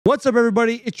What's up,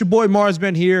 everybody? It's your boy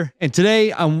Marzzman here, and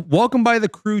today I'm welcomed by the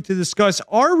crew to discuss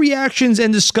our reactions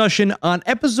and discussion on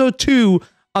episode 2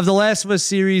 of the Last of Us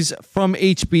series from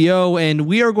HBO, and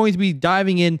we are going to be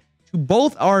diving in to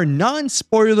both our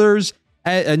non-spoilers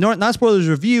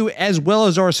review as well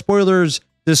as our spoilers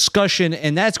discussion,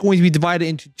 and that's going to be divided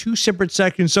into 2 separate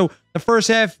sections. So the first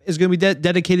half is going to be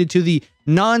dedicated to the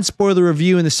non-spoiler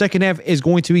review, and the second half is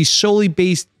going to be solely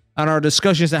based on our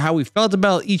discussions on how we felt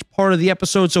about each part of the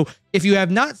episode. So if you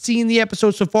have not seen the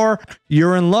episode so far,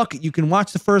 you're in luck. You can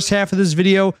watch the first half of this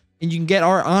video and you can get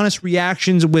our honest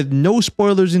reactions with no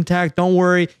spoilers intact. Don't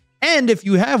worry. And if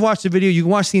you have watched the video, you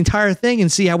can watch the entire thing and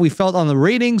see how we felt on the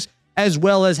ratings as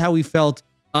well as how we felt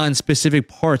on specific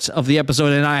parts of the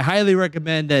episode. And I highly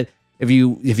recommend that if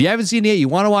you haven't seen it yet, you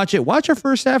want to watch it, watch our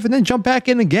first half and then jump back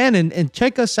in again and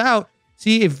check us out.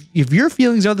 See if your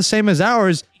feelings are the same as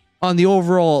ours on the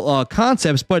overall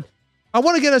concepts. But I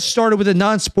want to get us started with a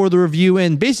non-spoiler review,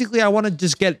 and basically I want to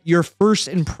just get your first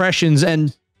impressions.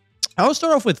 And I'll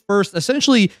start off with first.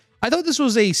 Essentially, I thought this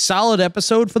was a solid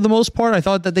episode for the most part. I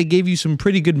thought that they gave you some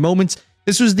pretty good moments.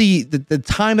 This was the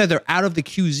time that they're out of the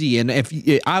QZ,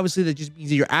 and obviously that just means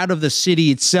that you're out of the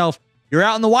city itself. You're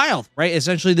out in the wild, right?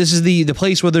 Essentially, this is the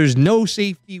place where there's no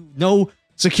safety, no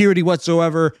security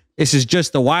whatsoever. This is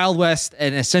just the Wild West,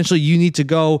 and essentially you need to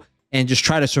go and just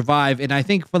try to survive. And I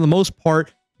think for the most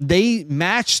part, they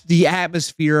matched the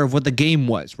atmosphere of what the game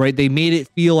was, right? They made it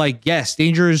feel like, yes,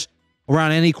 danger's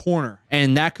around any corner,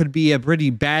 and that could be a pretty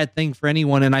bad thing for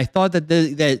anyone. And I thought that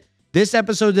that this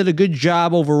episode did a good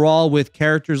job overall with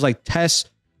characters like Tess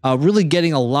really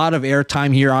getting a lot of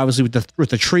airtime here, obviously with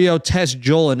the trio, Tess,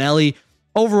 Joel, and Ellie.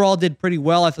 Overall did pretty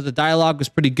well. I thought the dialogue was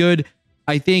pretty good.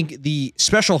 I think the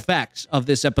special effects of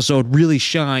this episode really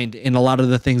shined in a lot of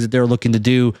the things that they're looking to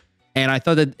do. And I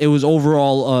thought that it was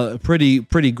overall a pretty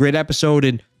great episode.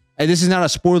 And this is not a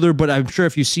spoiler, but I'm sure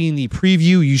if you've seen the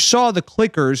preview, you saw the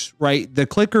clickers, right? The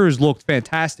clickers looked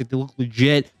fantastic. They looked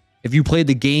legit. If you played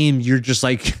the game, you're just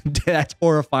like, that's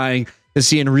horrifying to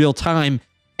see in real time.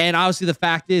 And obviously the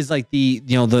fact is, like, the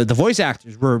voice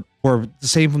actors were the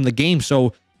same from the game.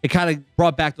 So it kind of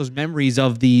brought back those memories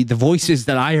of the voices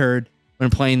that I heard when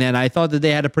playing that. And I thought that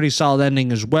they had a pretty solid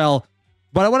ending as well.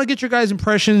 But I want to get your guys'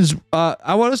 impressions.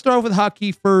 I want to start off with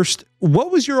Hockey first.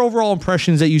 What was your overall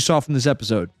impressions that you saw from this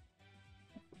episode?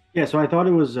 Yeah, so I thought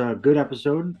it was a good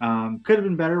episode. Could have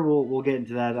been better. We'll get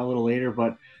into that a little later.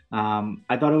 But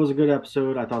I thought it was a good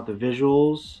episode. I thought the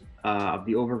visuals of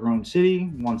the overgrown city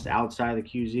once outside the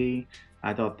QZ.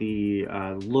 I thought the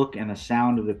look and the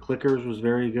sound of the clickers was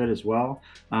very good as well.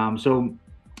 So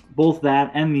both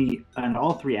that and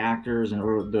all 3 actors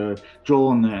or the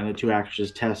Joel and the 2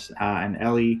 actresses, Tess and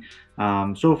Ellie,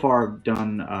 so far have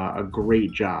done a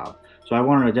great job. So I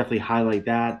wanted to definitely highlight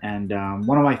that. And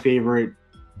one of my favorite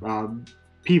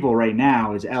people right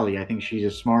now is Ellie. I think she's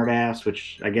a smart ass,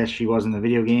 which I guess she was in the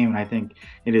video game, and I think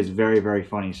it is very, very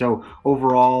funny. So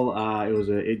overall,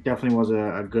 it definitely was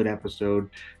a good episode.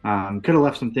 Could have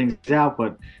left some things out,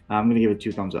 but I'm gonna give it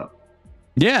 2 thumbs up.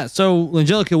 Yeah, so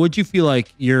Angelica, what'd you feel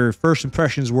like your first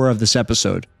impressions were of this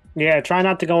episode? Yeah, try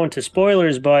not to go into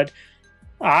spoilers, but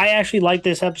I actually like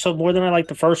this episode more than I like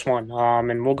the first one.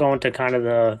 And we'll go into kind of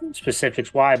the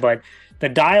specifics why, but the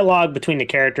dialogue between the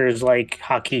characters, like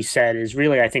Haki said, is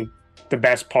really, I think, the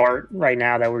best part right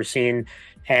now that we're seeing.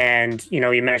 And,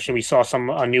 you mentioned we saw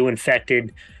a new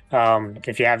infected.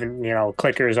 If you haven't,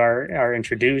 clickers are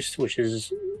introduced, which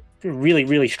is a really,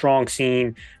 really strong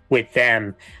scene with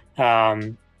them.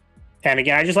 And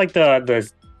again, I just like the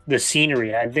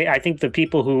scenery. I think the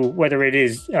people who, whether it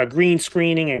is green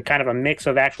screening and kind of a mix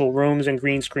of actual rooms and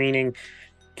green screening,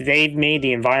 they've made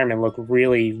the environment look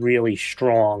really, really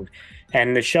strong.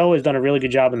 And the show has done a really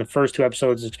good job in the first 2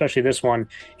 episodes, especially this one,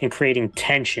 in creating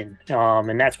tension.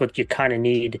 And that's what you kind of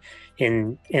need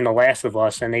in The Last of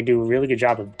Us. And they do a really good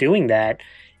job of doing that.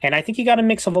 And I think you got a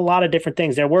mix of a lot of different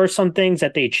things. There were some things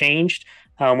that they changed,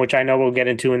 which I know we'll get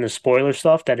into in the spoiler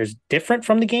stuff, that is different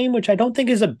from the game, which I don't think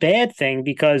is a bad thing,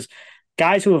 because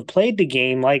guys who have played the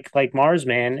game, like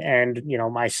Marzzman and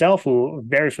myself, who are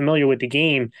very familiar with the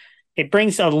game, it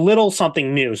brings a little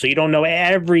something new. So you don't know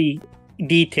every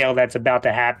detail that's about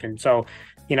to happen. So,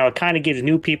 it kind of gives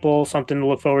new people something to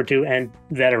look forward to and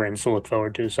veterans to look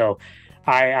forward to. So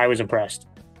I was impressed.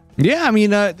 Yeah, I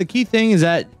mean, the key thing is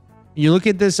that you look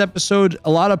at this episode, a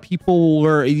lot of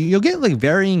people you'll get like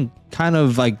varying kind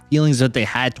of like feelings that they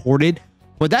had toward it.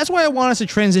 But that's why I want us to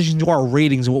transition to our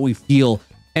ratings and what we feel.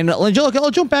 And Angelica,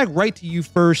 I'll jump back right to you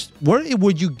first. What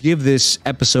would you give this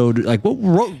episode? Like,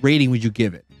 what rating would you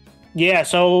give it? Yeah,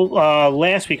 so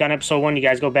last week on episode 1, you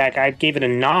guys go back, I gave it a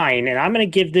 9, and I'm going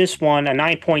to give this one a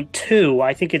 9.2.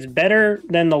 I think it's better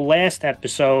than the last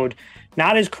episode.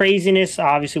 Not as craziness,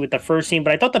 obviously, with the first scene,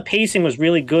 but I thought the pacing was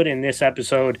really good in this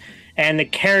episode, and the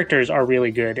characters are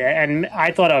really good. And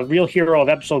I thought a real hero of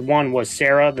episode 1 was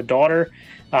Sarah, the daughter.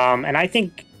 And I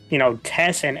think,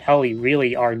 Tess and Ellie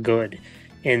really are good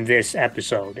in this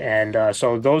episode. And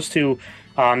so those two...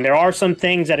 there are some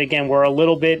things that, again, were a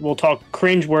little bit, we'll talk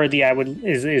cringeworthy,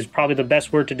 is probably the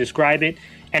best word to describe it.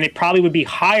 And it probably would be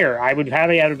higher. I would have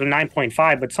it out of a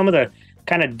 9.5, but some of the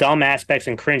kind of dumb aspects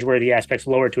and cringeworthy aspects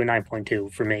lower to a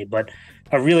 9.2 for me. But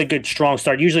a really good, strong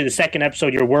start. Usually the second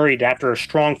episode, you're worried after a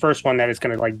strong first one that it's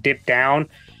going to dip down.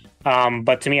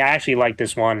 But to me, I actually like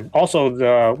this one.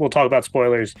 Also, we'll talk about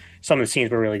spoilers. Some of the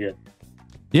scenes were really good.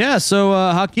 Yeah. So,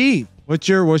 Haki, what's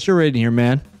your rating here,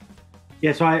 man?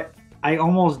 Yeah. So I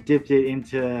almost dipped it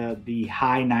into the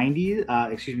high 90s,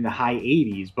 the high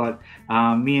 80s, but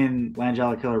me and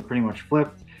Langella Killer pretty much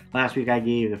flipped. Last week I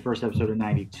gave the first episode a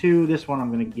 92. This one I'm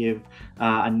going to give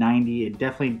a 90. It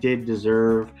definitely did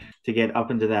deserve to get up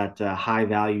into that high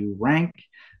value rank.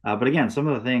 But again, some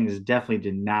of the things definitely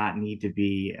did not need to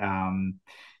be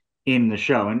in the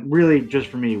show. And really, just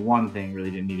for me, one thing really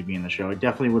didn't need to be in the show. It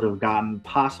definitely would have gotten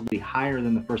possibly higher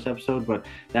than the first episode, but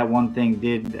that one thing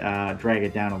did drag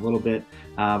it down a little bit.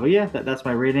 But yeah, that's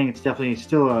my rating. It's definitely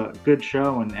still a good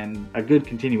show and a good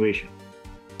continuation.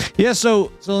 Yeah,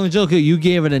 so Angelica, you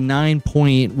gave it a 9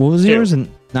 point. What was yours?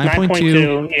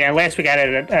 9.2. Yeah, last week I had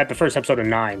it at the first episode of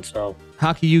 9. So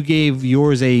Hockey, you gave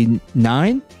yours a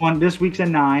 9. This week's a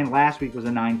 9. Last week was a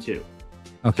 9.2.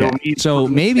 Okay, so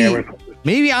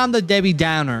maybe I'm the Debbie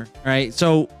Downer, right?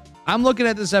 So I'm looking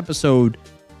at this episode.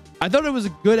 I thought it was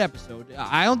a good episode.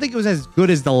 I don't think it was as good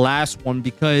as the last one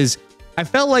because I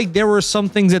felt like there were some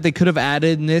things that they could have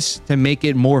added in this to make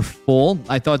it more full.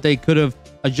 I thought they could have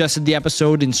adjusted the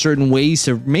episode in certain ways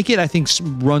to make it, I think,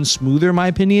 run smoother, in my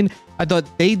opinion. I thought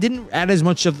they didn't add as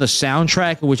much of the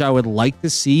soundtrack, which I would like to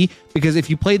see, because if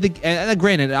you play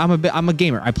granted, I'm a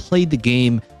gamer. I played the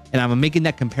game, and I'm making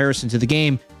that comparison to the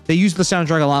game. They use the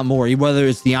soundtrack a lot more, whether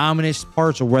it's the ominous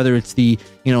parts or whether it's the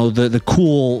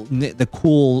cool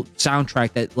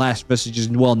soundtrack that Last of Us is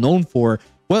just well known for.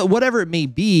 Well, whatever it may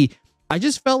be, I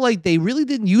just felt like they really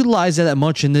didn't utilize that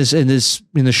much in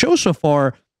the show so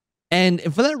far. And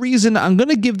for that reason, I'm going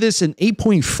to give this an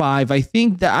 8.5. I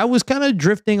think that I was kind of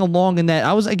drifting along in that.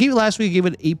 I gave it last week, I gave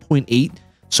it 8.8.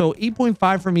 So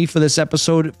 8.5 for me for this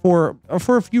episode for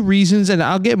a few reasons. And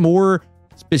I'll get more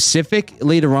specific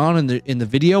later on in the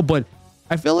video. But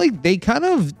I feel like they kind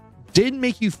of did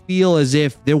make you feel as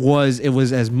if it was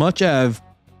as much of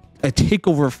a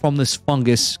takeover from this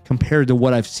fungus compared to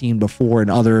what I've seen before in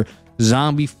other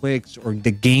zombie flicks or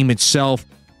the game itself.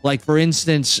 Like, for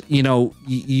instance, you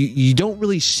don't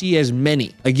really see as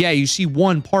many. Like, yeah, you see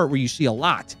one part where you see a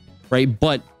lot, right?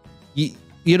 But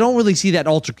you don't really see that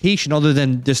altercation other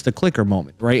than just the clicker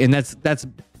moment, right? And that's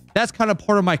kind of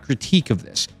part of my critique of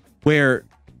this, where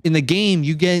in the game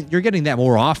you're getting that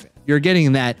more often. You're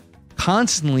getting that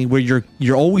constantly where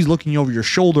you're always looking over your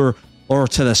shoulder or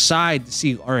to the side to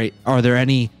see, all right, are there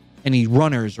any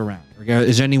runners around? Or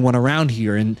is anyone around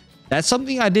here? And that's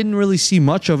something I didn't really see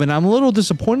much of, and I'm a little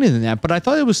disappointed in that. But I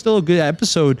thought it was still a good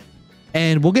episode,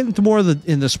 and we'll get into more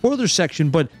in the spoiler section.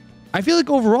 But I feel like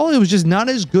overall it was just not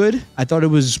as good. I thought it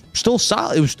was still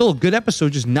solid. It was still a good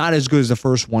episode, just not as good as the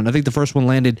first one. I think the first one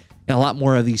landed in a lot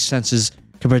more of these senses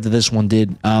compared to this one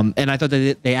did. And I thought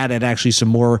that they added actually some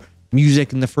more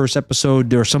music in the first episode.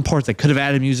 There were some parts that could have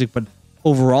added music, but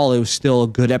overall it was still a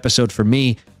good episode for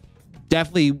me.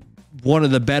 Definitely one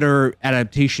of the better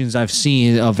adaptations I've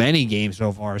seen of any game so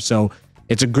far. So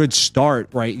it's a good start,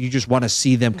 right? You just want to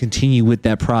see them continue with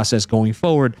that process going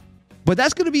forward. But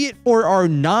that's going to be it for our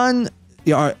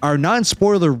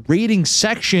non-spoiler rating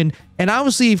section. And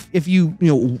obviously, if you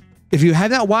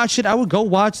have not watched it, I would go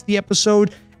watch the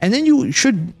episode, and then you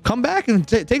should come back and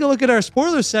take a look at our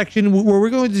spoiler section where we're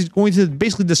going to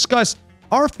basically discuss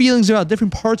our feelings about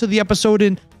different parts of the episode.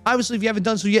 And obviously, if you haven't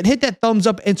done so yet, hit that thumbs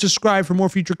up and subscribe for more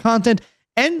future content.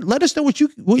 And let us know what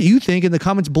you think in the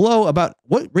comments below about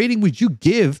what rating would you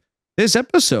give this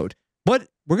episode. But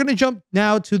we're going to jump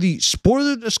now to the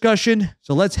spoiler discussion.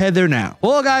 So let's head there now.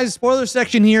 Well, guys, spoiler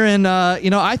section here. And,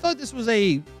 I thought this was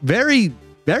a very,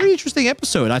 very interesting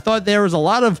episode. I thought there was a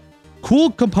lot of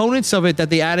cool components of it that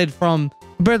they added compared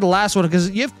to the last one, because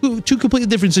you have two completely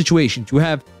different situations. You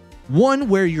have one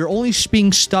where you're only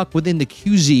being stuck within the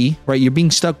QZ, right? You're being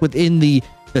stuck within the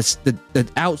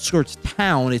outskirts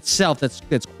town itself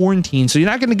that's quarantined. So you're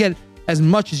not going to get as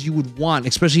much as you would want,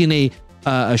 especially in a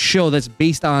a show that's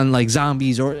based on like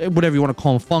zombies or whatever you want to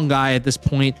call them, fungi at this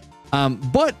point.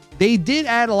 But they did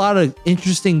add a lot of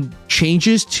interesting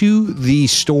changes to the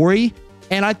story,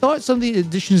 and I thought some of the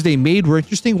additions they made were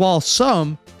interesting, while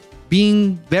some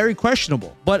being very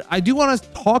questionable. But I do want to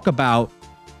talk about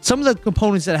some of the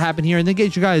components that happen here and then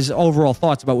get you guys overall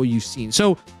thoughts about what you've seen.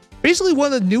 So basically,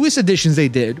 one of the newest additions they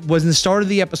did was in the start of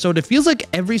the episode. It feels like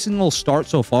every single start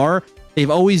so far, they've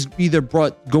always either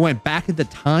going back at the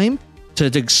time to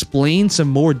explain some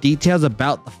more details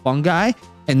about the fungi.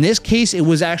 In this case, it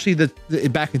was actually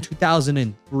back in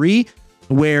 2003,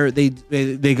 where they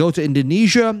go to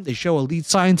Indonesia. They show a lead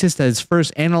scientist that is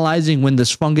first analyzing when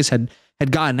this fungus had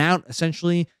gotten out,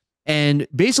 essentially, and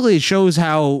basically it shows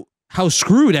how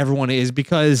screwed everyone is,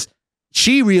 because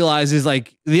she realizes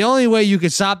like the only way you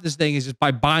could stop this thing is just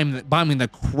by bombing the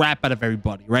crap out of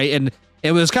everybody, right? And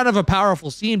it was kind of a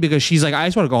powerful scene because she's like, I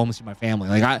just want to go home and see my family.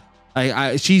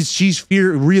 Like she's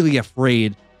really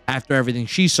afraid after everything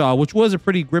she saw, which was a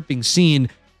pretty gripping scene.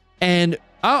 And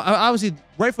obviously,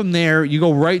 right from there, you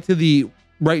go right to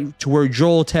where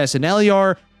Joel, Tess, and Ellie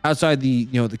are outside the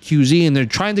QZ, and they're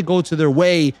trying to go to their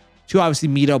way to obviously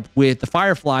meet up with the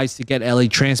Fireflies to get Ellie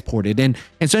transported. And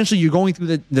essentially, you're going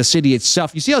through the city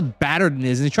itself. You see how battered it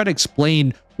is, and they try to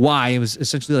explain why. It was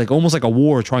essentially like almost like a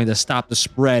war trying to stop the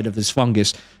spread of this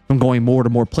fungus from going more to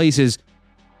more places.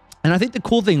 And I think the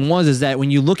cool thing is that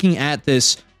when you're looking at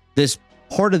this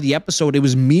part of the episode, it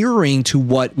was mirroring to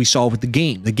what we saw with the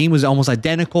game. The game was almost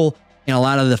identical in a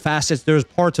lot of the facets. There's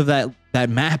parts of that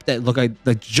map that look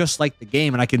like just like the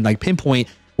game, and I can like pinpoint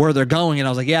where they're going. And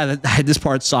I was like, yeah, this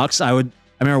part sucks. I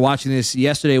remember watching this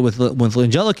yesterday with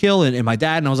Langella Kill and my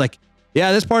dad, and I was like,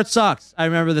 yeah, this part sucks. I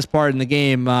remember this part in the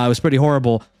game. It was pretty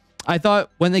horrible. I thought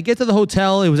when they get to the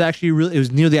hotel, it was actually it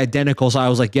was nearly identical. So I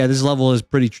was like, yeah, this level is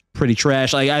pretty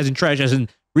trash. Like as in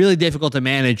really difficult to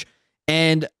manage.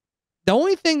 And the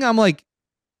only thing I'm a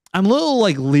little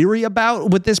like leery about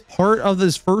with this part of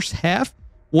this first half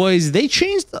was they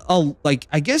changed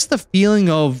I guess the feeling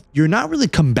of you're not really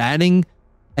combating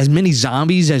as many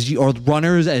zombies or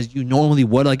runners as you normally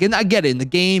would. Like, and I get it, in the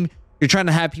game you're trying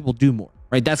to have people do more,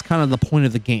 right? That's kind of the point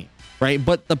of the game, right?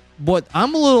 But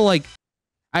I'm a little like,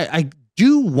 I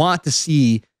do want to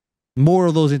see more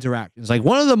of those interactions. Like,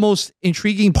 one of the most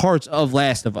intriguing parts of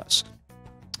Last of Us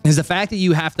is the fact that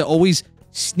you have to always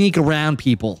sneak around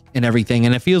people and everything,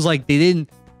 and it feels like they didn't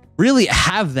really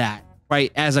have that, right,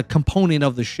 as a component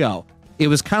of the show. It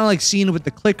was kind of like seen with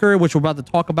the clicker, which we're about to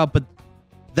talk about, but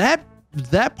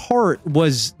that part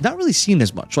was not really seen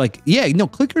as much. Like, yeah,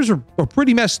 clickers are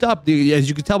pretty messed up, as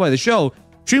you can tell by the show.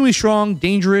 Extremely strong,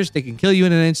 dangerous. They can kill you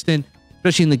in an instant,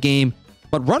 especially in the game.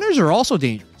 But runners are also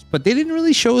dangerous, but they didn't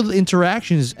really show the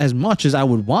interactions as much as I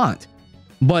would want.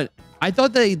 But I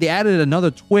thought they added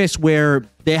another twist where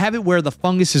they have it where the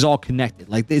fungus is all connected.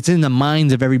 Like, it's in the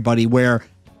minds of everybody, where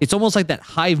it's almost like that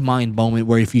hive mind moment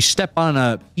where if you step on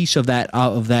a piece of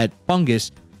that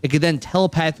fungus, it could then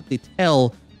telepathically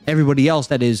tell everybody else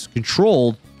that is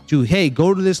controlled to, hey,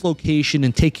 go to this location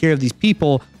and take care of these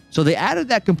people. So they added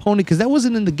that component because that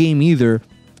wasn't in the game either.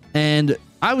 And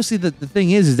obviously the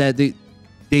thing is that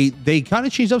they kind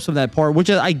of changed up some of that part, which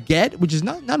I get, which is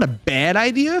not a bad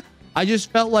idea. I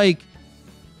just felt like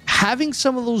having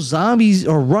some of those zombies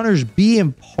or runners be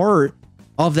in part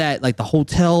of that, like the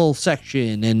hotel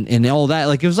section and all that.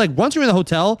 Like, it was like once you're in the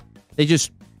hotel, they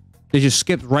just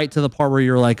skipped right to the part where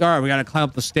you're like, all right, we got to climb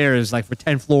up the stairs like for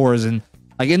 10 floors. And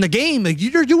like in the game, like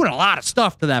you're doing a lot of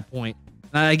stuff to that point.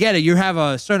 And I get it. You have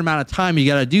a certain amount of time you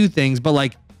got to do things, but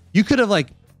like you could have like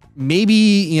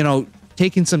maybe,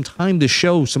 taken some time to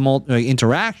show some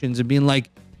interactions and being like,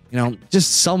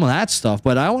 just some of that stuff.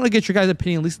 But I want to get your guys'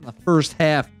 opinion, at least in the first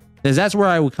half, because that's where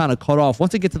I would kind of cut off.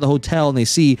 Once they get to the hotel and they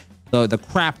see the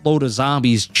crap load of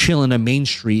zombies chilling on Main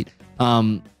Street.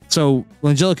 So,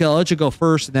 Angelica, I'll let you go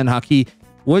first, and then Haki.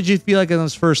 What did you feel like in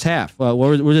this first half? What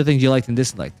were the things you liked and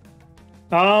disliked?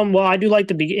 Well, I do like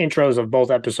the big intros of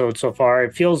both episodes so far.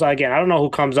 It feels, again, I don't know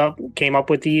who came up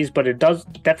with these, but it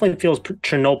definitely feels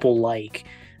Chernobyl-like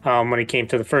when it came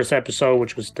to the first episode,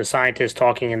 which was the scientist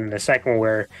talking, and the second one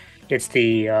where it's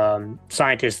the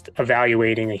scientist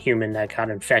evaluating a human that got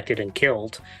infected and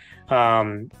killed.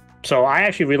 So I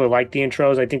actually really like the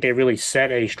intros. I think they really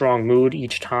set a strong mood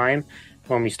each time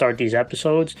when we start these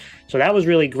episodes. So that was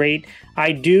really great.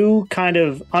 I do kind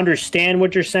of understand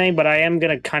what you're saying, but I am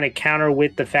going to kind of counter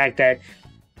with the fact that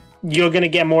you're going to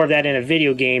get more of that in a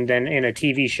video game than in a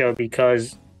TV show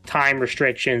because time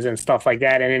restrictions and stuff like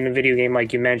that. And in a video game,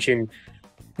 like you mentioned,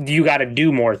 you got to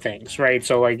do more things, right?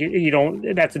 So like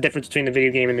that's the difference between the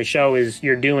video game and the show is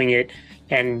you're doing it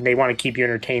and they want to keep you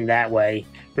entertained that way.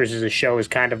 Versus the show is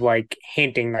kind of like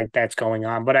hinting like that's going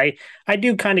on. But I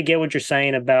do kind of get what you're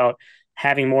saying about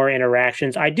having more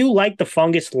interactions. I do like the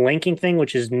fungus linking thing,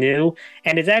 which is new,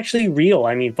 and it's actually real.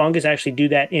 I mean, fungus actually do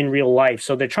that in real life,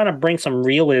 so they're trying to bring some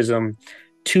realism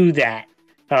to that.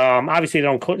 Obviously, they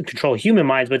don't control human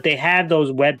minds, but they have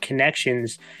those web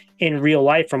connections in real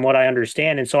life, from what I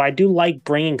understand. And so I do like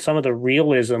bringing some of the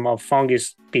realism of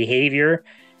fungus behavior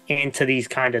into these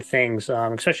kind of things,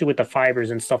 especially with the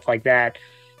fibers and stuff like that.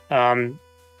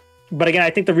 But again, I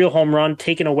think the real home run,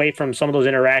 taken away from some of those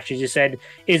interactions you said,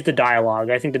 is the dialogue.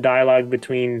 I think the dialogue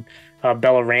between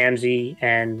Bella Ramsey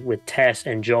and with Tess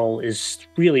and Joel is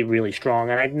really, really strong.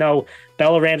 And I know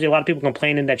Bella Ramsey, a lot of people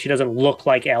complaining that she doesn't look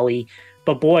like Ellie,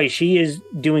 but boy, she is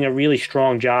doing a really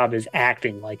strong job as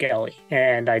acting like Ellie.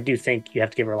 And I do think you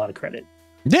have to give her a lot of credit.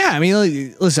 Yeah, I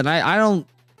mean, listen, I'm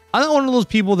not one of those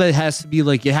people that has to be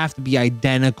like, you have to be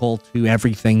identical to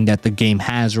everything that the game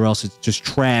has or else it's just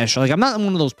trash. Like, I'm not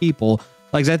one of those people.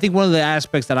 Like, I think one of the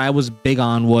aspects that I was big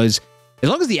on was, as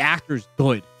long as the actor's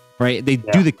good, right? They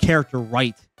do the character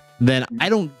right, then I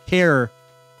don't care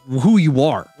who you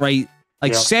are, right?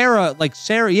 Like Sarah,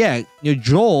 yeah, you know,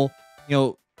 Joel, you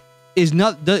know, is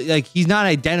not like, he's not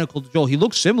identical to Joel. He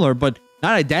looks similar, but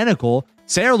not identical.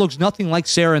 Sarah looks nothing like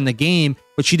Sarah in the game,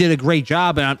 but she did a great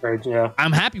job, and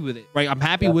I'm happy with it, right? I'm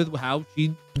happy with how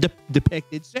she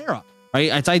depicted Sarah,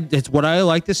 right? It's what I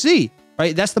like to see,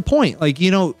 right? That's the point. Like, you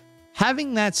know,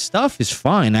 having that stuff is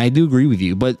fine. I do agree with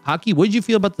you. But, Hockey, what did you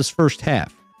feel about this first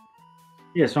half?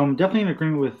 Yeah, so I'm definitely in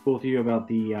agreement with both of you about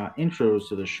the intros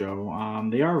to the show.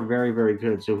 They are very, very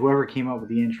good. So whoever came up with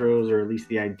the intros, or at least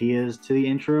the ideas to the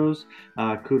intros,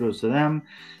 kudos to them.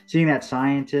 Seeing that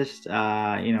scientist,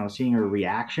 you know, seeing her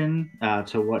reaction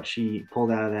to what she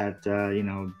pulled out of that, you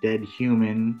know, dead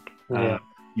human, you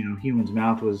know, human's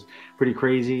mouth was pretty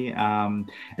crazy. And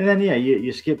then, yeah,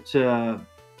 you skip to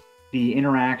the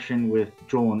interaction with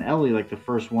Joel and Ellie, like the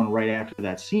first one right after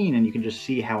that scene, and you can just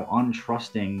see how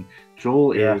untrusting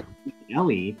Joel is with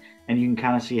Ellie, and you can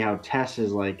kind of see how Tess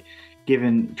is like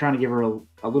trying to give her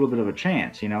a little bit of a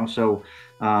chance, you know. So,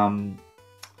 and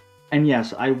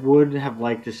yes, I would have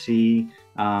liked to see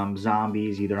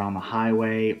zombies either on the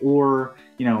highway or,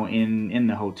 you know, in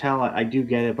the hotel. I do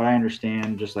get it, but I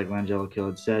understand, just like Langelico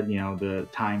had said, you know, the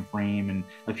time frame and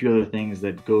a few other things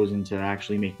that goes into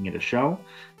actually making it a show.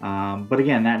 But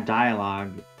again, that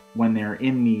dialogue when they're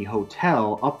in the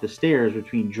hotel up the stairs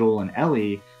between Joel and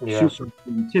Ellie, super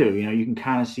cool too. You know, you can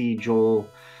kind of see Joel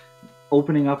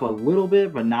opening up a little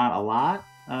bit, but not a lot.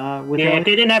 With Ellie. If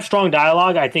they didn't have strong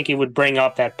dialogue, I think it would bring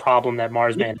up that problem that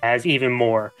Marzzman has even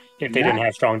more if they didn't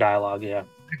have strong dialogue. Yeah.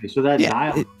 Okay, so that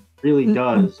dialogue really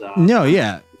does.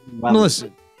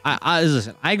 Listen,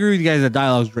 listen, I agree with you guys that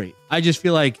dialogue's great. I just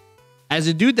feel like, as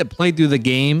a dude that played through the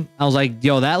game, I was like,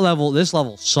 yo, this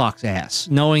level sucks ass,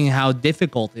 knowing how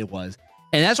difficult it was.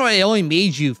 And that's why it only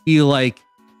made you feel like,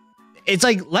 it's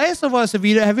like Last of Us, if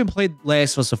you haven't played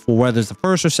Last of Us before, whether it's the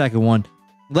first or second one,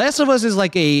 Last of Us is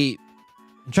like I'm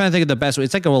trying to think of the best way.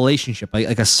 It's like a relationship,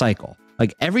 like a cycle.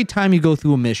 Like every time you go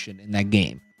through a mission in that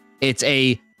game, it's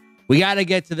we got to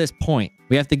get to this point.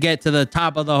 We have to get to the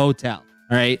top of the hotel,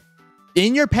 all right?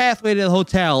 In your pathway to the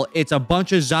hotel, it's a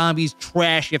bunch of zombies,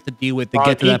 trash you have to deal with to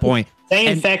get to that point. They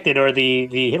infected, or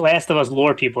the Last of Us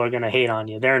lore people are going to hate on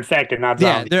you. They're infected, not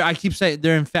zombies. Yeah, I keep saying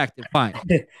they're infected. Fine.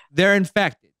 They're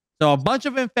infected. So a bunch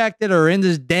of infected are in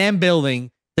this damn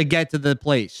building to get to the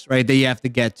place, right, that you have to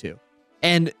get to.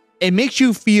 And it makes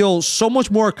you feel so much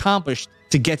more accomplished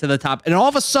to get to the top. And all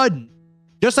of a sudden,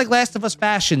 just like Last of Us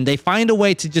fashion, they find a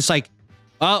way to just like,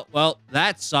 oh, well,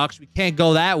 that sucks. We can't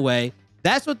go that way.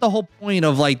 That's what the whole point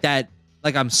of like that,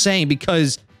 like I'm saying,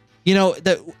 because, you know,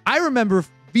 I remember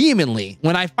vehemently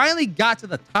when I finally got to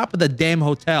the top of the damn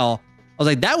hotel, I was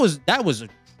like,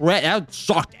 that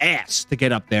sucked ass to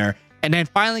get up there. And then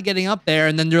finally getting up there,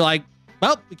 and then they're like,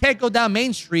 well, we can't go down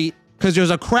Main Street because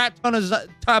there's a crap ton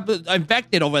of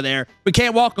infected over there. We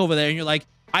can't walk over there. And you're like,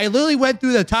 I literally went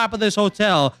through the top of this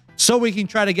hotel so we can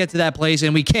try to get to that place,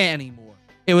 and we can't anymore.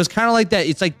 It was kind of like that.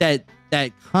 It's like that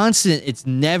constant, it's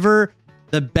never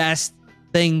the best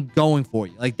thing going for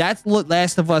you. Like, that's what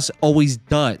Last of Us always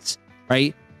does,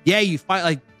 right? Yeah, you fight,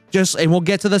 like, and we'll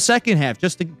get to the second half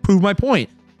just to prove my point.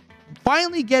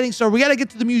 Finally so we got to get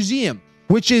to the museum,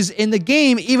 which is in the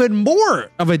game even more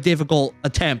of a difficult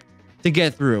attempt to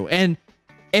get through. And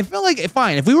it felt like,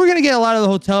 fine, if we were going to get a lot of the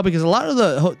hotel, because a lot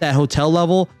of that hotel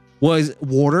level was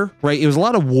water, right? It was a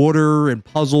lot of water and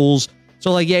puzzles.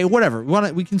 So like, yeah, whatever.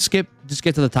 We can skip, just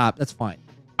get to the top. That's fine.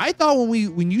 I thought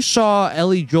when you saw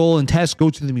Ellie, Joel, and Tess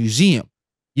go to the museum,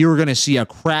 you were going to see a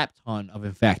crap ton of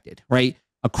infected, right?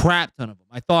 a crap ton of them.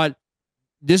 I thought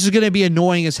this is going to be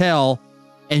annoying as hell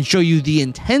and show you the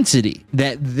intensity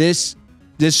that this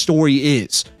story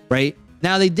is, right?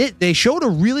 Now they showed a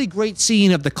really great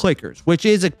scene of the clickers, which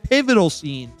is a pivotal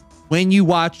scene when you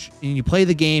watch and you play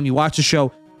the game, you watch the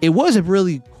show. It was a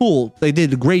really cool. They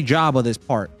did a great job of this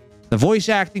part. The voice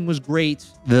acting was great.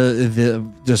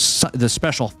 The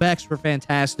special effects were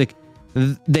fantastic.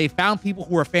 They found people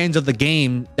who were fans of the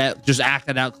game that just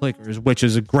acted out clickers, which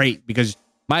is great because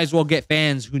might as well get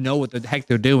fans who know what the heck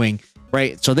they're doing,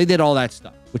 right? So they did all that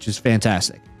stuff, which is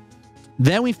fantastic.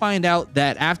 Then we find out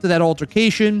that after that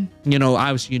altercation,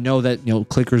 obviously that,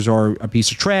 clickers are a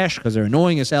piece of trash because they're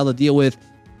annoying as hell to deal with.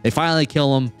 They finally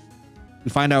kill them. We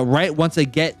find out right once they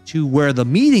get to where the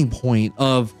meeting point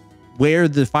of where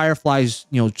the Fireflies,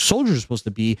 soldiers are supposed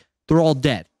to be, they're all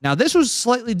dead. Now, this was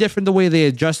slightly different the way they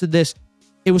adjusted this.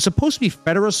 It was supposed to be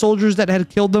Federal soldiers that had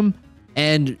killed them.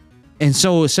 And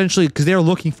so essentially, because they were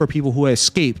looking for people who had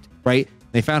escaped, right?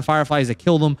 They found Fireflies that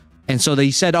killed them. And so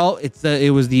they said, they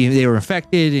were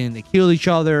infected and they killed each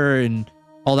other and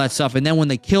all that stuff. And then when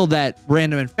they killed that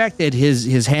random infected,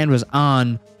 his hand was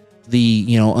on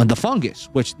on the fungus,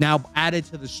 which now added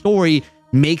to the story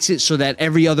makes it so that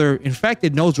every other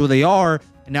infected knows where they are.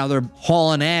 And now they're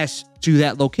hauling ass to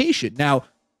that location. Now,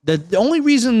 the only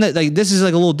reason that this is a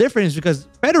little different is because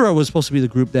Fedra was supposed to be the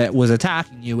group that was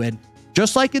attacking you. And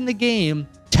just like in the game,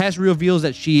 Tess reveals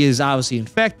that she is obviously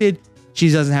infected. She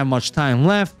doesn't have much time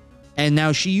left. And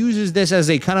now she uses this as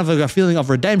a kind of a feeling of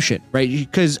redemption, right?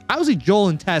 Because obviously Joel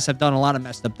and Tess have done a lot of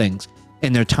messed up things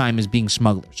in their time as being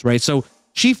smugglers, right? So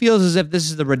she feels as if this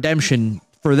is the redemption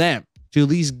for them to at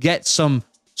least get some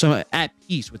at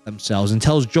peace with themselves, and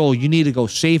tells Joel, you need to go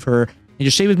save her and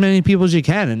just save as many people as you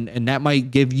can. And that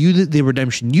might give you the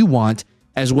redemption you want,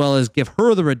 as well as give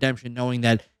her the redemption knowing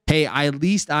that, hey, at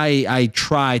least I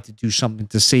tried to do something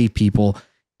to save people.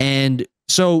 And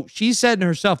so she's setting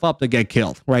herself up to get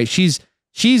killed, right? She's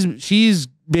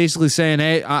basically saying,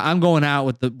 hey, I'm going out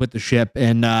with the ship.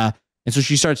 And so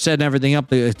she starts setting everything up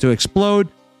to explode.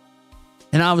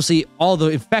 And obviously all the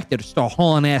infected start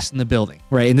hauling ass in the building,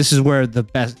 right? And this is where the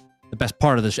best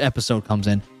part of this episode comes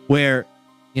in, where,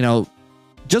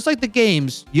 just like the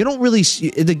games, you don't really see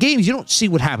the games. You don't see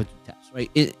what happens to Tess,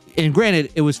 right? And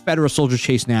granted, it was Federal soldiers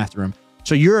chasing after him,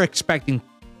 so you're expecting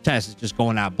Tess is just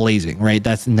going out blazing, right?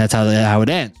 That's how it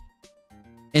ends.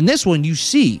 In this one, you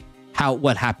see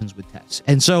what happens with Tess,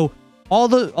 and so all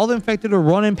the infected are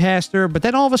running past her, but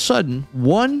then all of a sudden,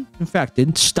 one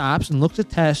infected stops and looks at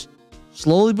Tess,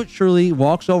 slowly but surely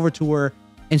walks over to her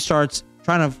and starts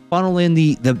trying to funnel in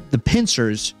the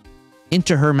pincers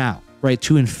into her mouth, right,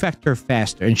 to infect her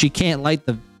faster. And she can't light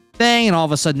the thing, and all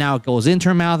of a sudden now it goes into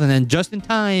her mouth, and then just in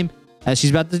time, as she's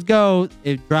about to go,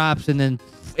 it drops, and then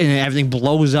everything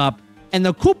blows up. And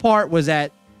the cool part was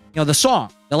that, the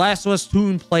song, The Last of Us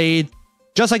tune played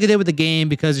just like it did with the game,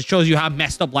 because it shows you how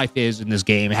messed up life is in this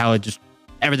game, how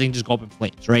everything just goes up in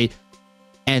flames, right?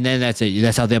 And then that's it.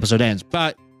 That's how the episode ends.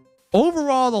 But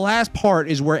overall, the last part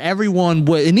is where everyone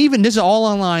would, and even this is all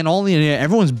online, all on the internet,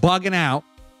 everyone's bugging out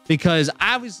because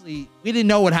obviously we didn't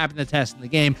know what happened to Tess in the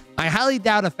game. I highly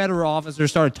doubt a Federal officer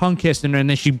started tongue kissing her and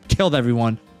then she killed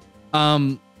everyone.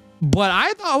 But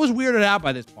I thought I was weirded out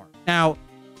by this part. Now,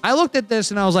 I looked at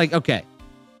this and I was like, okay,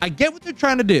 I get what they're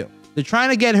trying to do. They're trying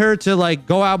to get her to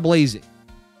go out blazing.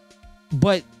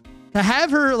 But to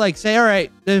have her say, all right,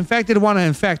 the infected want to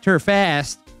infect her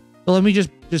fast, so let me just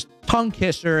tongue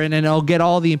kiss her, and then I'll get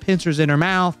all the pincers in her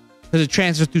mouth because it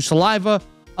transfers through saliva.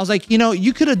 I was like,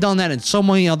 you could have done that in so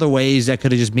many other ways that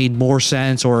could have just made more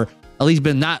sense, or at least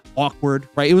been not awkward,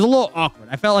 right? It was a little awkward.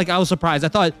 I felt like I was surprised. I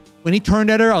thought when he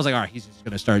turned at her, I was like, all right, he's just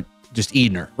going to start just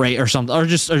eating her, right? Or something, or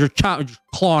just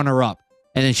clawing her up.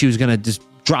 And then she was going to just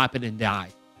drop it and die,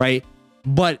 right?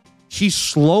 But she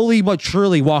slowly but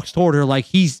surely walks toward her like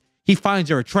he finds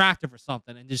her attractive or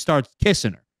something and just starts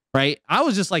kissing her, right? I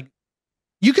was just like,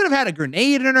 you could have had a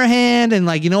grenade in her hand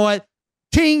and you know what?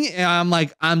 Ting! And I'm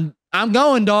like, I'm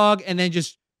going, dog. And then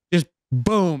just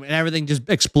boom, and everything just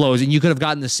explodes. And you could have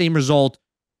gotten the same result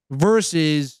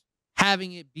versus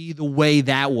having it be the way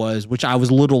that was, which I was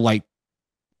a little like,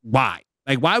 why?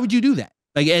 Why would you do that?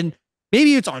 And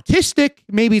maybe it's artistic.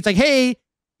 Maybe it's hey,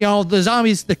 the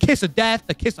zombies, the kiss of death,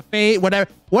 the kiss of fate,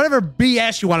 whatever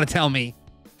BS you want to tell me.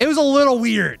 It was a little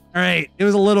weird. All right. It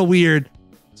was a little weird.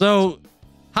 So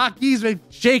Hockey's been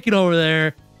shaking over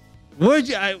there. What'd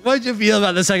you feel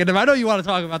about the second time? I know you want to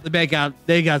talk about the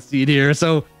makeout scene here.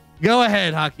 So go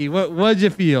ahead, Hockey. What'd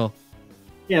you feel?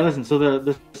 Yeah, listen. So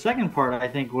the second part, I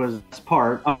think, was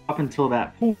part up until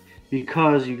that point,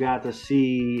 because you got to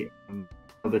see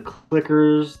the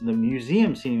clickers, the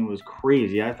museum scene was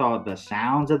crazy. I thought the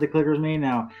sounds that the clickers made.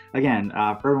 Now, again,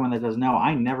 for everyone that doesn't know,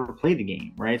 I never played the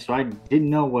game, right? So I didn't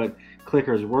know what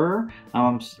clickers were.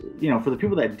 For the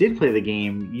people that did play the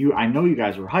game, I know you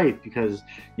guys were hyped because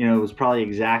it was probably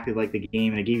exactly like the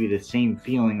game, and it gave you the same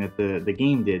feeling that the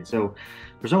game did. So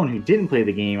for someone who didn't play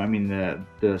the game, I mean,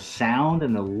 the sound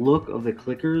and the look of the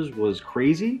clickers was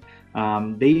crazy.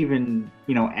 They even,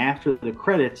 after the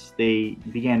credits, they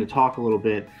began to talk a little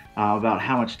bit about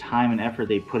how much time and effort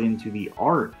they put into the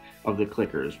art of the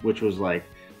clickers, which was like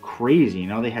crazy.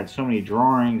 They had so many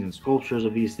drawings and sculptures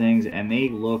of these things, and they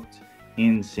looked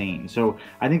insane. So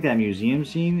I think that museum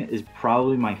scene is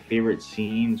probably my favorite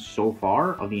scene so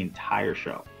far of the entire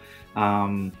show.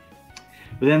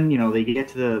 But then, they get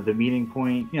to the meeting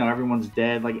point, everyone's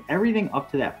dead. Like, everything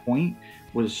up to that point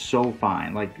was so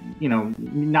fine. Like,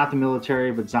 not the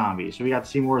military, but zombies. So we got to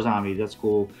see more zombies. That's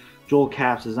cool. Joel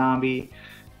caps a zombie.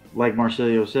 Like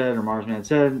Marcilio said, or Marzzman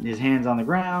said, his hand's on the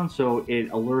ground, so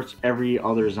it alerts every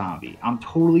other zombie. I'm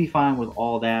totally fine with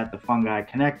all that. The fungi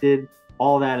connected.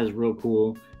 All that is real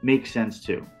cool. Makes sense,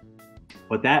 too.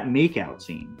 But that makeout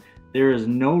scene, there is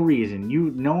no reason,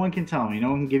 no one can tell me,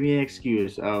 no one can give me an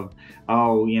excuse of,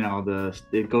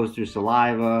 it goes through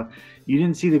saliva. You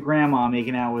didn't see the grandma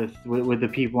making out with the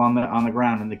people on the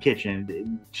ground in the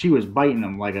kitchen. She was biting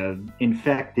them like a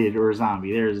infected or a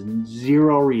zombie. There's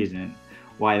zero reason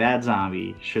why that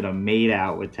zombie should have made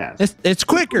out with Tess. It's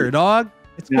quicker, dog.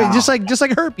 It's just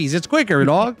like herpes. It's quicker,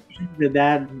 dog.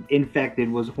 That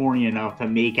infected was horny enough to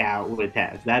make out with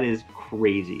Tess. That is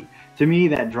crazy. To me,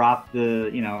 that dropped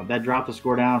the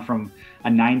score down from a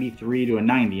 93 to a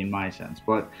 90 in my sense.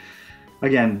 But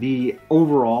again, the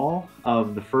overall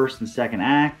of the first and second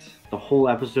act, the whole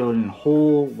episode in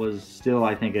whole was still,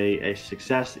 I think, a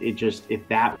success. If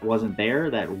that wasn't there,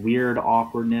 that weird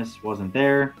awkwardness wasn't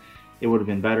there, it would have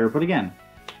been better. But again,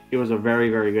 it was a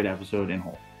very, very good episode in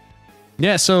whole.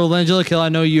 Yeah. So Langelico, I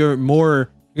know you're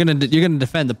gonna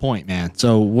defend the point, man.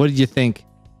 So what did you think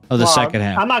of the second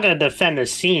half? I'm not going to defend the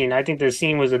scene. I think the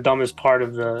scene was the dumbest part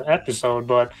of the episode,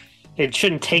 but it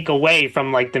shouldn't take away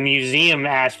from like the museum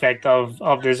aspect of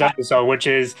this episode, which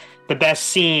is the best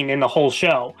scene in the whole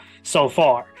show so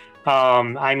far.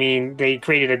 I mean, they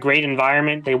created a great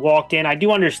environment. They walked in. I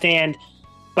do understand,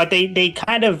 but they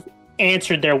kind of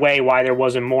answered their way why there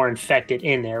wasn't more infected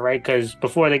in there, right? Because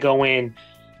before they go in,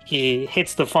 he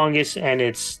hits the fungus and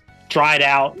it's dried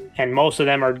out, and most of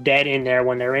them are dead in there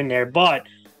when they're in there, but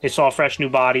they saw a fresh new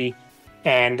body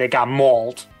and they got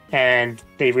mauled, and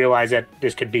they realized that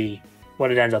this could be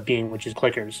what it ends up being, which is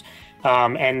clickers.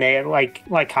 And they, like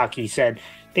Haki said,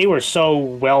 they were so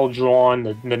well drawn,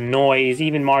 the noise,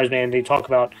 even Marzzman, they talk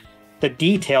about the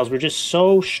details were just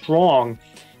so strong.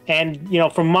 And,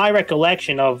 from my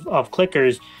recollection of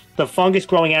clickers, the fungus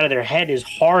growing out of their head is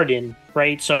hardened,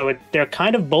 right? So they're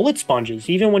kind of bullet sponges.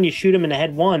 Even when you shoot them in the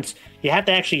head once, you have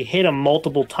to actually hit them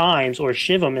multiple times or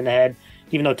shiv them in the head,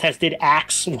 even though Tess did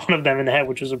axe one of them in the head,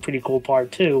 which was a pretty cool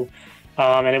part too.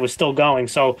 And it was still going.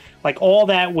 So, like, all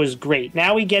that was great.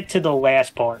 Now we get to the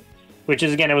last part, which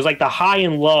is, again, it was like the high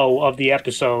and low of the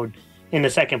episode in the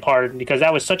second part, because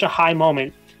that was such a high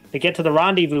moment. They get to the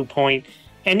rendezvous point,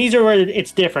 and these are where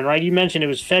it's different, right? You mentioned it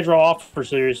was federal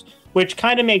officers, which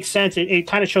kind of makes sense. It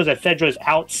kind of shows that Fedra is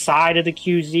outside of the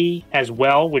QZ as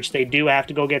well, which they do have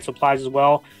to go get supplies as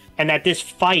well. And that this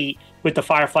fight with the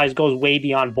Fireflies goes way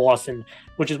beyond Boston,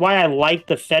 which is why I like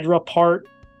the Fedra part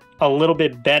a little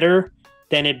bit better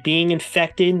than it being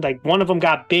infected. Like, one of them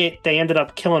got bit, they ended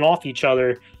up killing off each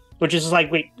other, which is like,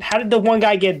 wait, how did the one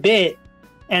guy get bit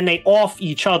and they off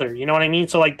each other? You know what I mean?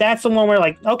 So, like, that's the one where,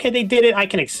 like, okay, they did it, I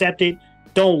can accept it.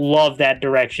 Don't love that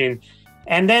direction.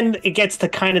 And then it gets to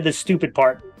kind of the stupid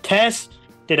part. Tess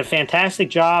did a fantastic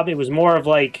job. It was more of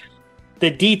like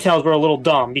the details were a little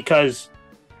dumb because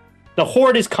the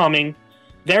Horde is coming,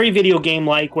 very video game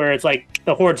like, where it's like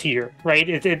the Horde's here, right?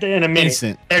 It's in a minute.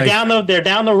 Instant. They're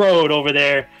down the road over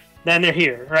there, then they're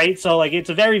here, right? So, like, it's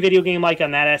a very video game like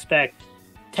on that aspect.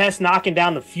 Tess knocking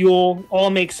down the fuel all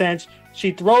makes sense.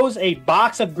 She throws a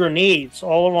box of grenades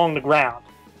all along the ground,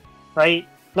 right?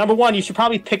 Number one, you should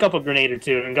probably pick up a grenade or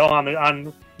two and go on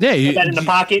put that in the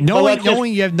pocket.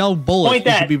 Knowing you have no bullets,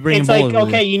 you should be bringing bullets. It's like,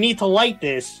 okay, you need to light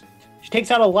this. She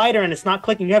takes out a lighter and it's not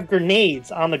clicking. You have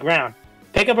grenades on the ground.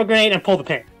 Pick up a grenade and pull the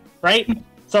pin, right?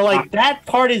 So, like, that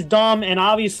part is dumb. And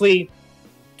obviously,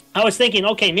 I was thinking,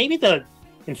 okay, maybe the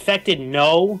infected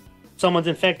know someone's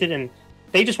infected and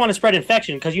they just want to spread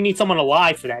infection because you need someone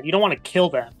alive for that. You don't want to kill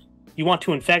them. You want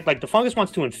to infect. Like, the fungus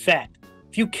wants to infect.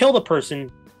 If you kill the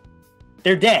person,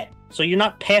 they're dead. So you're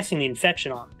not passing the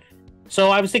infection on.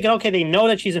 So I was thinking, okay, they know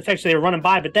that she's infected, so they were running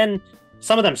by. But then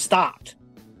some of them stopped.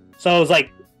 So it was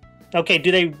like, okay,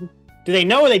 do they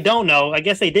know or they don't know? I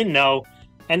guess they didn't know.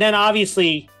 And then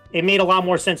obviously it made a lot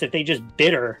more sense if they just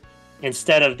bit her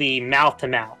instead of the mouth to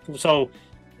mouth. So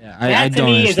that to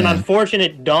me is an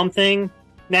unfortunate, dumb thing.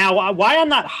 Now, why I'm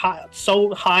not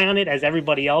so high on it as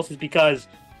everybody else is because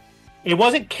it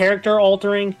wasn't character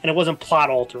altering and it wasn't plot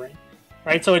altering,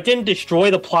 right? So it didn't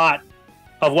destroy the plot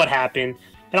of what happened.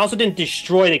 It also didn't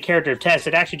destroy the character of Tess.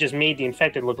 It actually just made the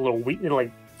infected look a little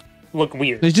look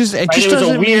weird.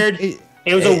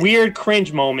 It was a weird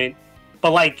cringe moment.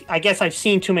 But like, I guess I've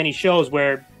seen too many shows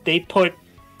where they put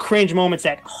cringe moments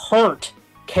that hurt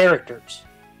characters,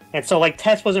 and so like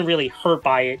Tess wasn't really hurt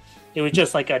by it. It was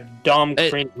just like a dumb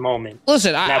cringe moment.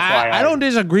 Listen, I don't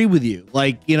disagree with you.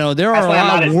 Like, you know, there are a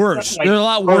lot worse. There are a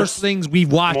lot worse things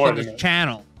we've watched on this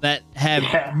channel that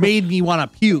have made me want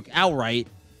to puke outright.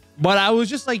 But I was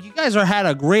just like, you guys had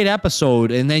a great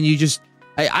episode, and then you just,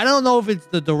 I don't know if it's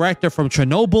the director from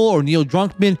Chernobyl or Neil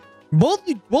Druckmann,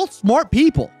 both smart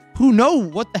people who know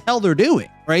what the hell they're doing,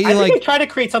 right? I think they tried to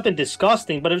create something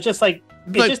disgusting, but it was just like,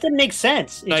 it just didn't make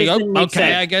sense. It just didn't make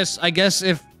sense. I guess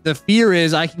if the fear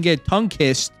is I can get tongue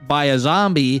kissed by a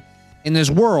zombie in this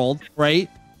world, right?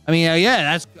 I mean,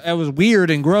 that was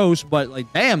weird and gross, but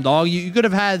like, damn, dog, you could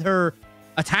have had her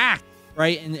attacked,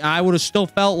 right? And I would have still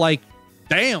felt like,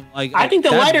 damn, like I think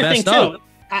the lighter thing too.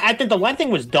 I think the lighter thing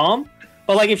was dumb,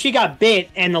 but like if she got bit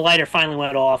and the lighter finally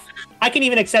went off, I can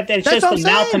even accept that. It's just the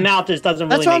mouth to mouth just doesn't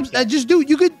really make sense. Just do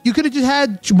you could have just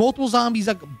had multiple zombies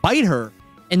that bite her.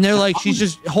 And they're like, she's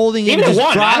just holding it. Even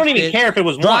one. I don't even care if it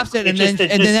was one. Drops it, and then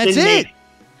that's it.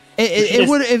 It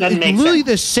would literally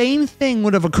the same thing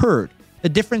would have occurred. The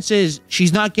difference is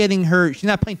she's not getting her. She's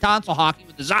not playing tonsil hockey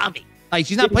with the zombie. Like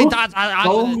she's not playing tonsil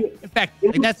hockey. In fact,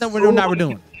 like that's not what we're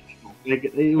doing.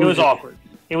 It was awkward.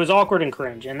 It was awkward and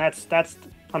cringe, and that's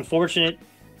unfortunate.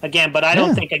 Again, but I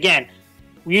don't think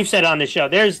you've said on the show.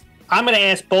 I'm going to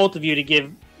ask both of you to give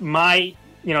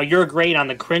your grade on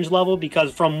the cringe level,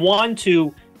 because from 1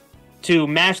 to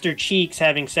Master Cheeks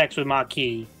having sex with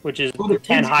Maki, which is the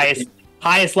 10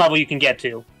 highest level you can get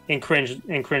to in cringe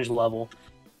level.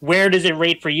 Where does it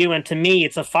rate for you? And to me,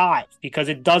 it's a 5 because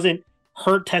it doesn't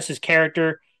hurt Tess's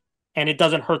character and it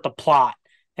doesn't hurt the plot.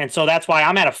 And so that's why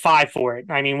I'm at a 5 for it.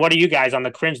 I mean, what are you guys on the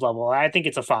cringe level? I think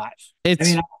it's a 5.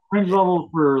 Cringe level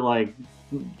for like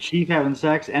Chief having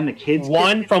sex and the kids.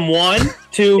 From 1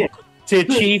 to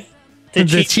Chief.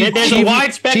 There's a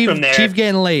wide spectrum there. Chief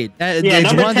getting laid.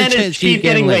 Number 10 is Chief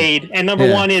getting laid, and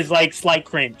number 1 is like slight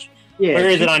cringe. Yeah, where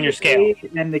is it on your scale?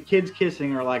 And the kids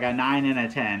kissing are like a 9 and a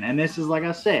 10, and this is like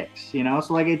a 6. You know,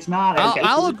 so like it's not.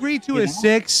 I'll agree to a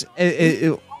 6.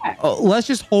 Let's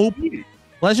just hope.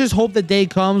 Let's just hope the day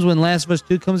comes when Last of Us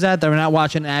 2 comes out that we're not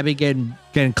watching Abby getting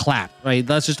clapped. Right?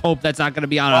 Let's just hope that's not going to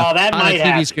be on a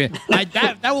TV screen.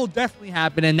 That will definitely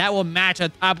happen, and that will match a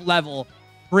top level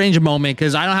cringe moment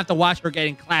because I don't have to watch her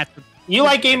getting clapped. You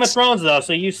like Game of Thrones though,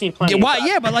 so you've seen plenty.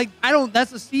 But like I don't. That's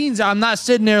the scenes. I'm not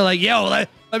sitting there like, yo, let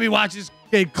me watch this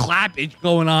kid clappage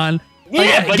going on.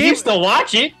 Yeah, but you still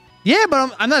watch it. Yeah,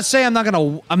 but I'm not saying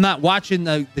I'm not watching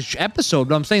the episode.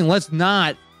 But I'm saying let's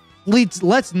not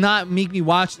make me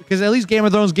watch, because at least Game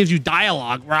of Thrones gives you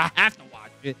dialogue where I have to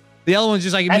watch it. The other one's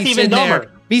just like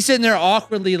me sitting there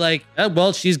awkwardly like, oh,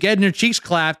 well, she's getting her cheeks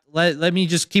clapped. Let me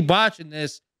just keep watching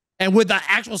this. And with the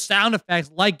actual sound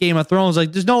effects like Game of Thrones,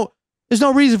 like there's no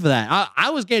reason for that. I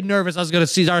was getting nervous. I was going to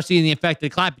start seeing the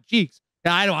infected clapping cheeks.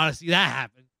 And I don't want to see that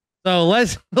happen. So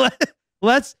let's continue.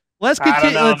 I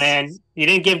don't know, man. You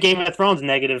didn't give Game of Thrones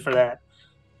negative for that.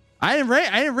 I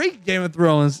didn't rate Game of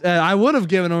Thrones. I would have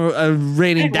given a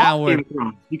rating downward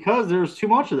because there's too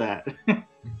much of that.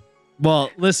 Well,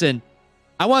 listen,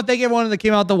 I want to thank everyone that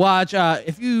came out to watch.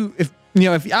 If you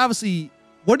obviously,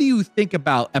 what do you think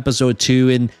about episode 2?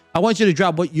 And I want you to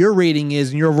drop what your rating is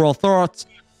and your overall thoughts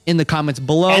in the comments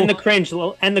below. And the cringe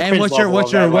level. And what's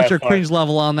your cringe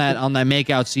level on that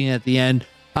makeout scene at the end?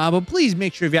 But please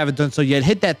make sure, if you haven't done so yet,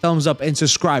 hit that thumbs up and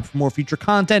subscribe for more future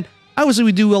content. Obviously,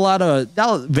 we do a lot of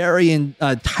varying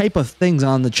type of things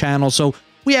on the channel, so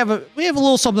we have a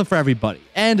little something for everybody.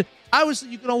 And obviously,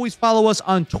 you can always follow us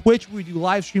on Twitch. We do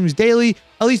live streams daily.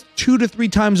 At least 2 to 3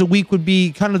 times a week would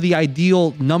be kind of the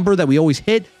ideal number that we always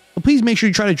hit. So please make sure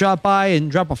you try to drop by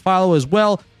and drop a follow as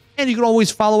well. And you can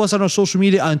always follow us on our social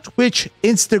media on Twitch,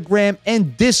 Instagram,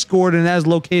 and Discord, and that is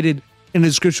located in the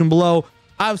description below.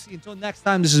 Obviously, until next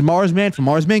time, this is Marzzman from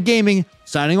Marzzman Gaming,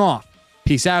 signing off.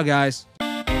 Peace out, guys.